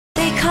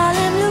call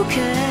him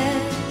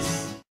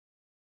Lucas.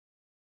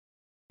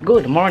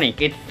 Good morning,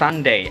 it's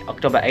Sunday,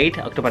 October 8,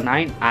 October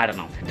 9, I don't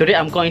know. Today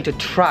I'm going to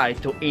try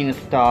to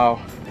install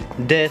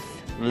this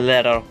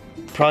little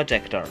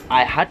projector.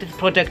 I had this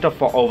projector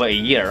for over a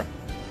year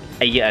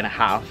and a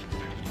half,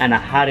 and I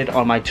had it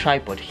on my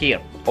tripod here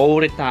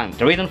all the time.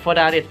 The reason for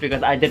that is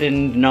because I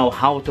didn't know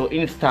how to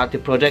install the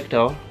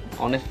projector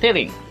on the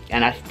ceiling,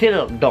 and I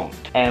still don't.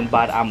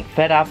 But I'm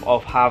fed up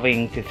of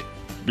having this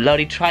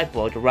bloody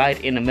tripod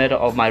right in the middle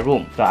of my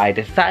room. So I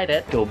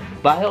decided to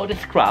buy all the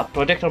scrap,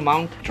 projector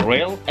mount,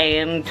 drill,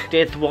 and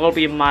this will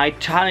be my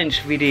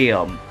challenge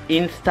video.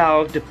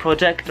 Install the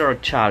projector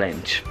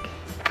challenge.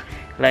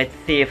 Let's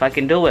see if I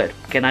can do it.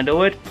 Can I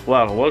do it?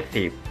 Well, we'll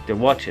see. To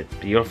watch it,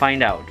 you'll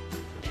find out.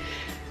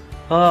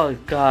 Oh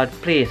God,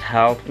 please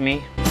help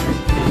me.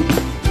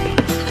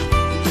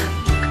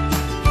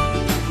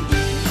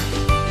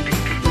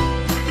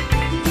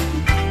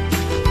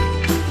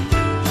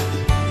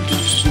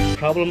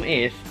 Problem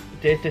is,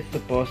 this is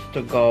supposed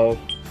to go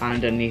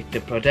underneath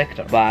the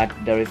projector, but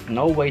there is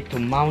no way to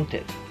mount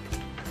it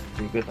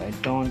because I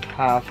don't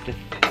have the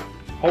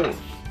holes.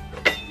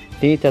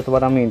 See, that's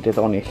what I mean. There's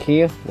only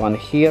here,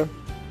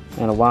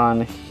 and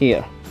one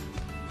here,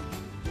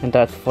 and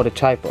that's for the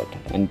tripod,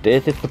 and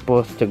this is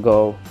supposed to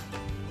go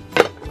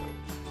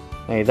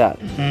like that.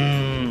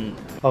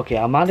 Okay,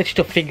 I managed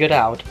to figure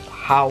out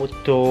how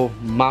to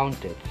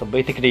mount it. So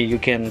basically you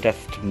can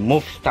just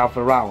move stuff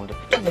around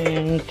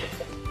and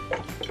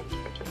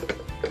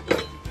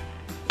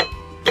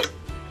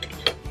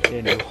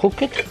then you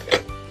hook it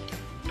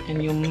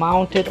and you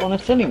mount it on a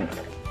ceiling.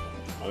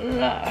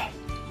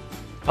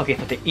 Okay,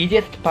 so the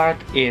easiest part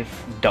is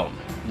done.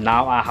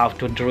 Now I have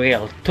to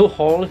drill 2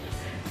 holes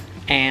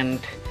and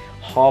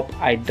hope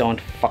I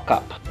don't fuck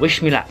up.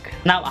 Wish me luck.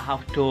 Now I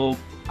have to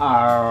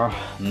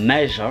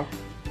measure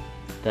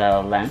the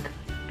length,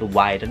 the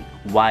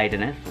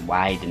wideness,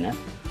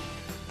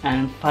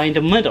 and find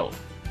the middle.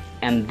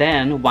 And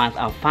then once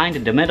I find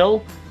the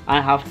middle, I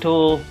have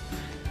to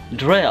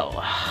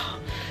drill.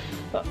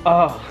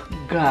 Oh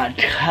God,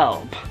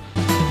 help.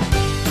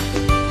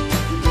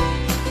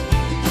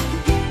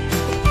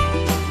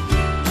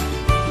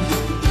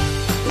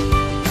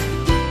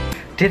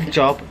 This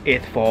job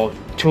is for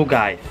 2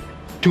 guys,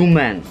 2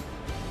 men,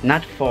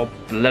 not for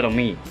little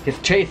me. This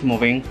chair is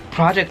moving,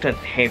 projector is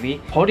heavy,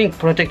 holding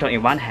projector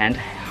in one hand,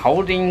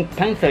 holding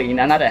pencil in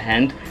another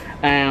hand,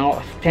 and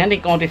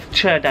standing on this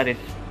chair that is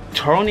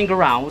turning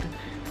around.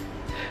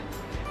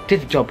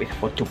 This job is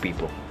for 2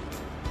 people.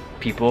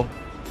 People,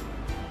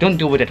 don't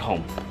do it at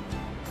home.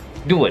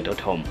 Do it at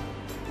home,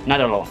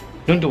 not alone.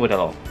 Don't do it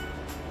alone.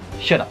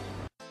 Shut up.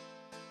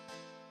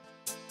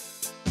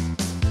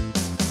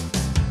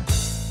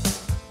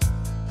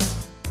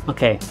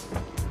 Okay,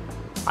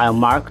 I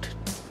marked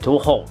 2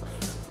 holes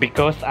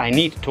because I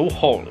need 2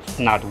 holes.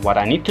 Now what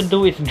I need to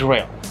do is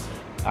drill.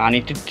 I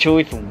need to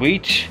choose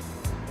which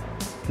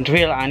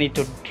drill I need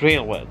to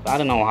drill with. I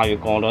don't know how you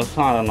call this.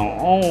 I don't know.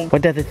 Oh,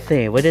 what does it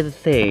say? What does it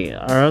say?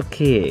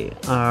 Okay,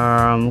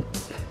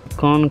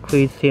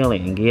 concrete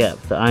ceiling.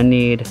 Yes, I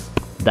need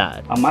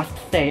that. I must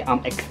say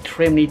I'm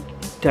extremely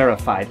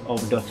terrified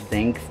of those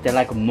things. They're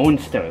like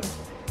monsters,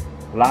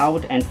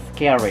 loud and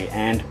scary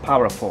and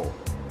powerful,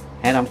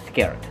 and I'm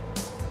scared.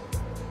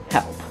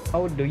 Help.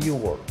 How do you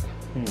work?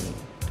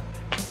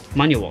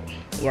 Manual,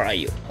 where are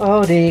you?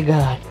 Oh dear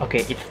God.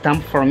 Okay, it's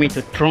time for me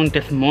to turn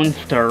this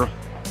monster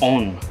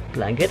on.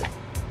 Blanket.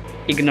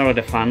 Ignore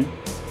the fan.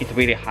 It's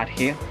really hot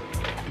here.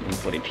 Let me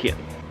put it here.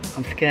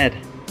 I'm scared.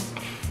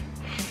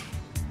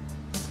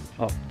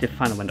 Oh, the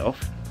fan went off.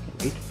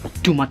 Wait.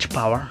 Too much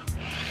power.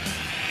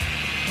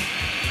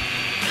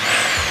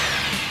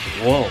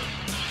 Whoa.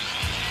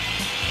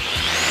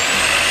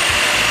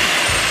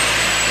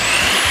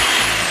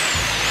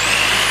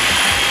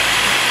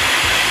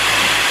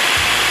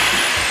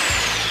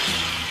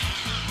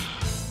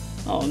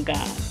 Oh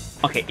God.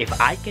 Okay, if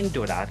I can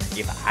do that,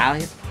 if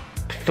I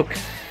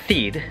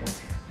succeed,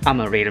 I'm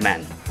a real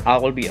man. I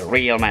will be a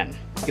real man.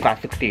 If I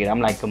succeed,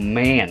 I'm like a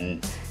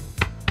man.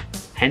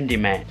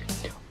 Handyman.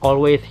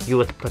 Always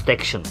use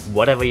protection,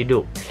 whatever you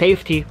do.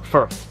 Safety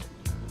first.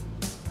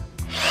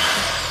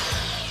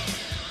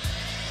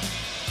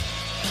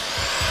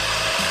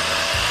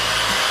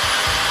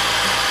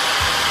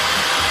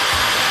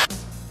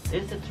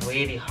 This is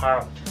really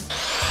hard.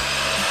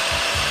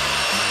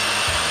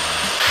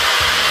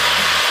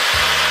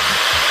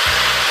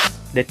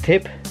 The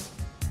tip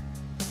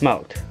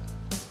melt.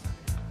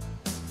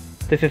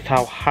 This is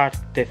how hard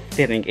this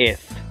ceiling is.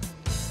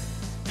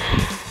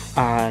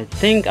 I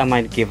think I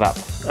might give up.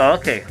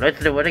 Okay, let's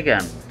do it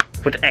again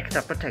with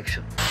extra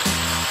protection.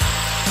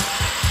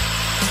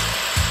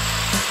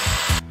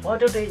 What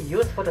do they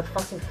use for the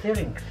fucking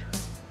ceilings?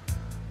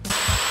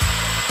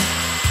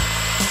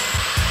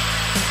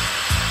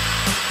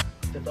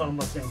 It's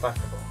almost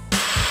impossible.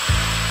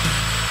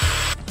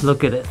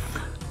 Look at it.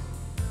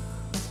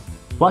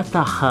 What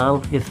the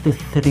hell is this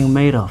ceiling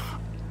made of?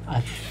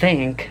 I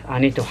think I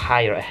need to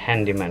hire a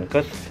handyman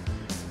because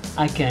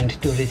I can't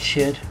do this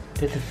shit.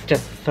 This is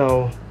just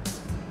so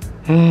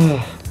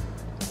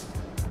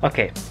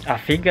Okay, I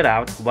figured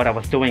out what I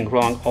was doing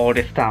wrong all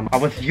this time. I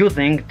was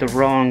using the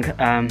wrong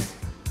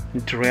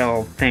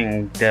drill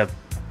thing, the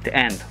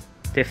end,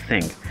 this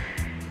thing.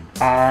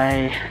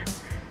 I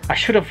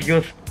should have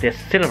used this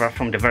silver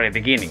from the very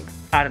beginning.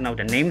 I don't know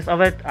the names of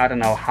it, I don't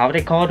know how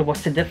they call it,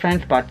 what's the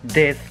difference, but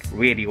this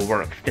really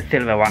works. The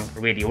silver one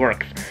really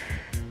works.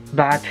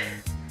 But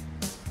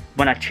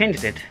when I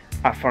changed it,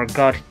 I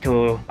forgot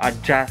to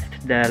adjust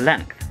the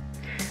length.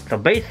 So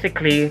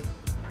basically,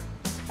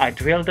 I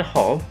drilled the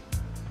hole,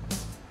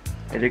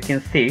 as you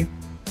can see,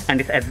 and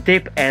it's as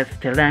deep as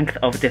the length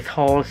of this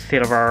whole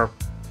silver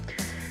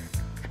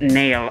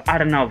nail. I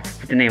don't know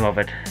the name of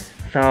it.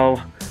 So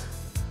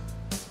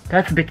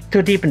that's a bit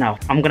too deep now.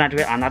 I'm gonna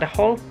drill another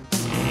hole.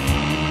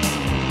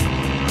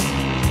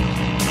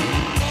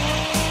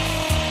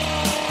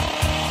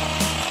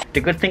 The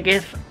good thing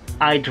is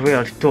I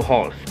drilled 2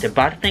 holes. The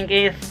bad thing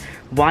is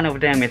one of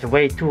them is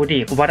way too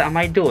deep. What I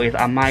might do is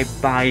I might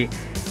buy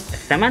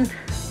cement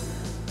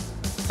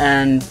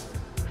and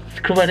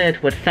screw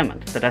it with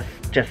cement, so that's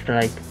just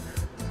like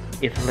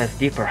it's less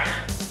deeper.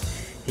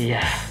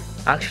 Yeah,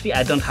 actually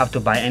I don't have to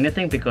buy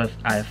anything because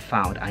I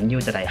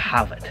knew that I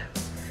have it.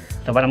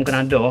 So what I'm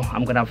gonna do,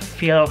 I'm gonna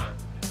fill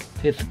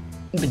this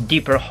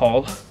deeper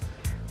hole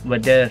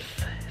with this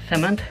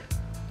cement,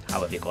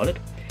 however you call it,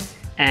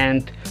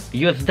 and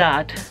use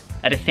that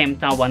at the same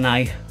time when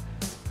I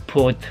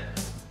put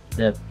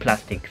the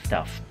plastic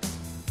stuff.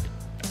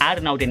 I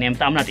don't know the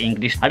names, I'm not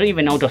English. I don't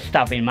even know the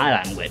stuff in my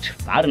language.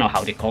 I don't know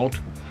how they called.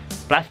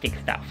 Plastic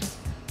stuff.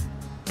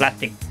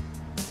 Plastic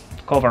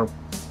cover,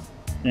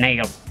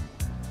 nail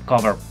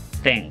cover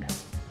thing.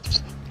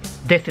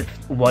 This is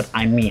what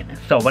I mean.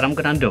 So what I'm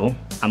gonna do,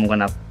 I'm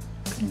gonna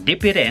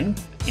dip it in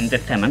the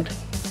cement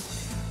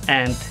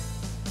and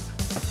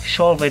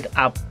shove it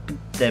up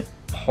the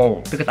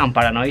hole because I'm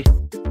paranoid.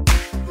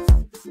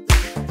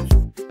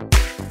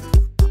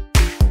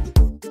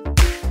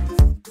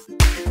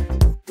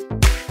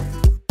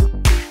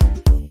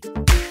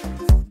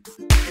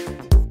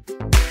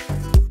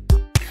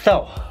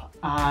 So,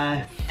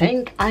 I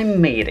think I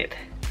made it.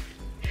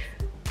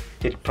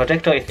 The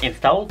projector is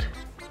installed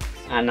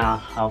and I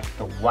have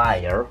the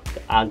wire,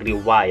 the ugly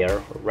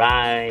wire,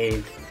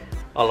 right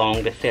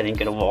along the ceiling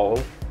and the wall.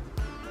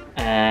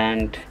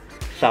 And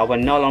so I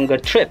will no longer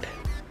trip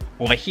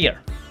over here.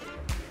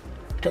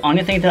 The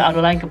only thing that I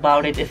don't like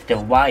about it is the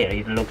wire.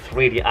 It looks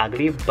really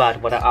ugly,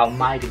 but what I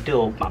might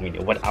do,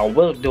 what I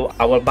will do,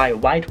 I will buy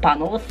white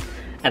panels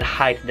and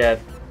hide the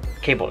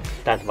cables.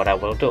 That's what I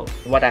will do.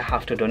 What I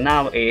have to do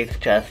now is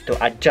just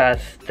to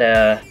adjust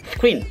the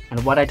screen.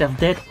 And what I just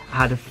did, I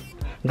had a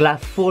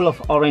glass full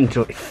of orange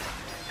juice.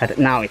 And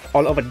now it's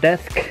all over the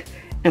desk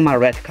and my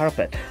red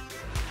carpet.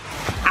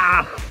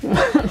 Ah!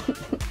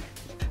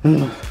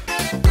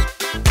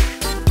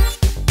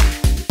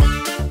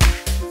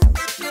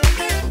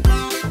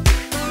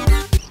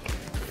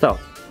 So,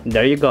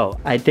 there you go.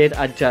 I did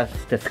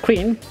adjust the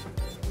screen.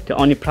 The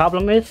only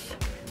problem is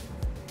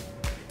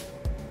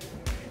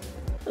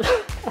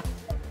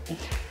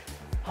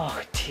oh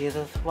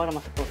Jesus, what am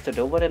I supposed to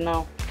do with it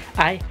now?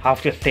 I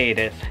have to say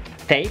this,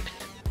 tapes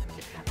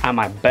are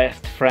my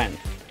best friends.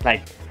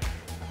 Like,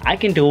 I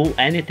can do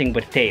anything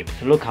with tapes.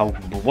 Look how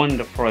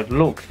wonderful it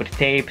looks with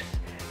tapes,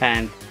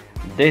 and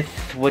this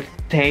with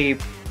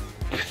tape.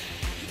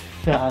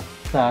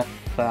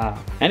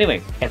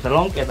 Anyway, as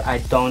long as I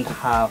don't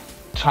have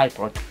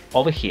tripod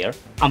over here,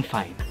 I'm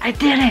fine. I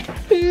did it!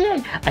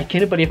 Yeah. I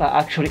can't believe I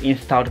actually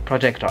installed the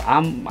projector.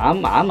 I'm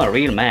a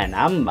real man.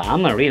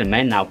 I'm a real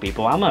man now,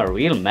 people. I'm a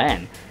real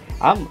man.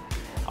 I'm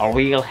a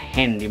real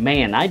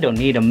handyman. I don't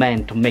need a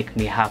man to make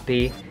me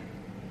happy.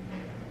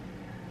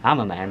 I'm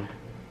a man.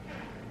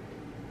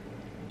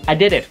 I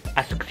did it.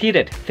 I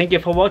succeeded. Thank you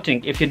for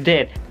watching. If you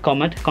did,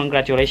 comment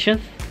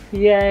congratulations.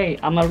 Yay,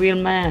 I'm a real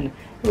man.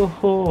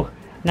 Woohoo.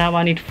 Now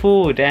I need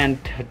food and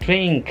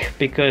drink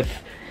because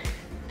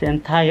the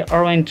entire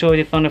orange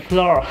juice is on the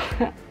floor.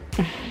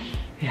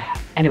 Yeah.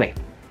 Anyway,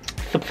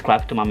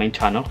 subscribe to my main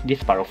channel, This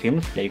Sparrow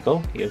Films. There you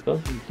go. Here you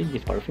go.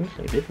 This Sparrow Films.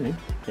 Like this.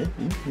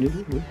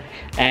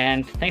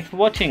 And thanks for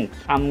watching.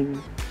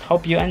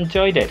 Hope you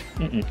enjoyed it.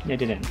 You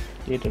didn't.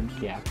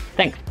 Yeah.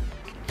 Thanks.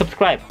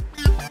 Subscribe.